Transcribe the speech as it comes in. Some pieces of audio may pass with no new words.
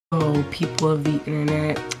Hello, people of the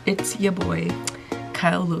internet. It's your boy,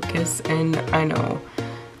 Kyle Lucas, and I don't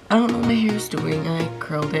know what my hair is doing. I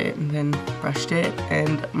curled it and then brushed it,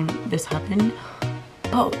 and this happened.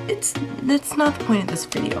 Oh, that's not the point of this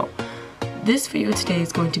video. This video today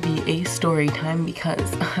is going to be a story time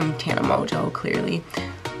because I'm Tana Mojo, clearly,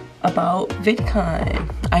 about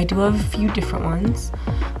Vidcon. I do have a few different ones.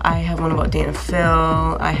 I have one about Dana Phil,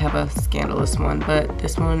 I have a scandalous one, but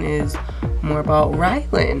this one is more about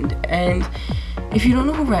Ryland. And if you don't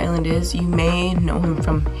know who Ryland is, you may know him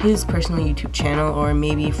from his personal YouTube channel, or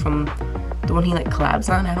maybe from the one he like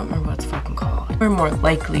collabs on. I don't remember what it's fucking called. Or more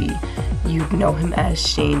likely, you'd know him as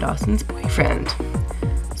Shane Dawson's boyfriend.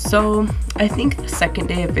 So I think the second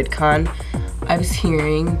day of Vidcon, I was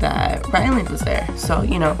hearing that Ryland was there. So,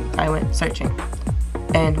 you know, I went searching.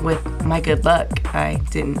 And with my good luck, I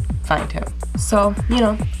didn't find him. So, you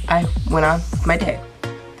know, I went on with my day.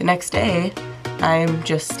 The next day, I'm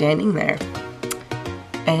just standing there.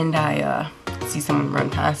 And I see someone run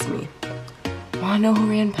past me. Wanna know who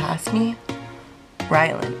ran past me?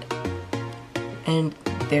 Ryland. And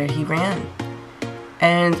there he ran.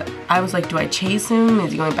 And I was like, do I chase him?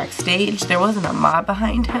 Is he going backstage? There wasn't a mob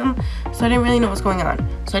behind him, so I didn't really know what was going on.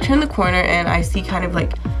 So I turn the corner and I see kind of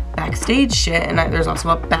like backstage shit, and there's also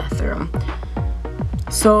a bathroom.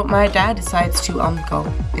 So my dad decides to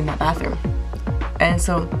go in that bathroom. And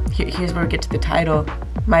so here's where we get to the title,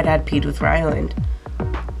 My Dad Peed with Ryland.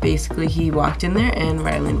 Basically, he walked in there and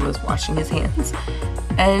Ryland was washing his hands.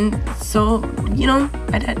 And so, you know,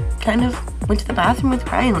 my dad kind of went to the bathroom with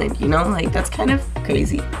Ryland, you know, like that's kind of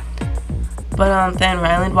crazy. But then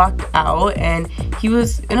Ryland walked out and he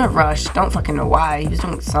was in a rush, don't fucking know why, he was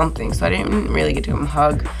doing something, so I didn't really get to him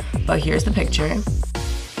hug, but here's the picture.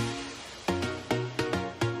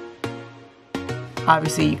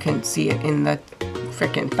 Obviously you can see it in the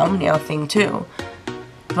freaking thumbnail thing too,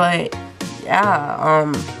 but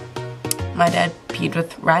yeah, my dad peed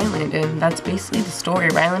with Ryland, and that's basically the story.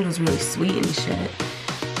 Ryland was really sweet and shit,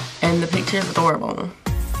 and the picture is adorable.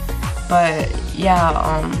 But yeah,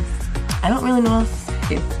 I don't really know what else to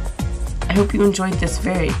say. I hope you enjoyed this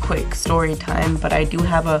very quick story time, but I do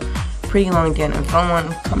have a pretty long Dana Phil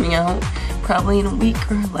one coming out probably in a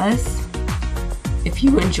week or less. If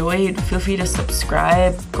you enjoyed, feel free to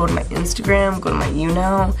subscribe, go to my Instagram, go to my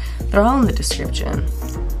Younow. They're all in the description.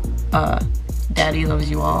 Daddy loves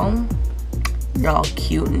you all. You're all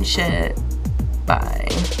cute and shit. Bye.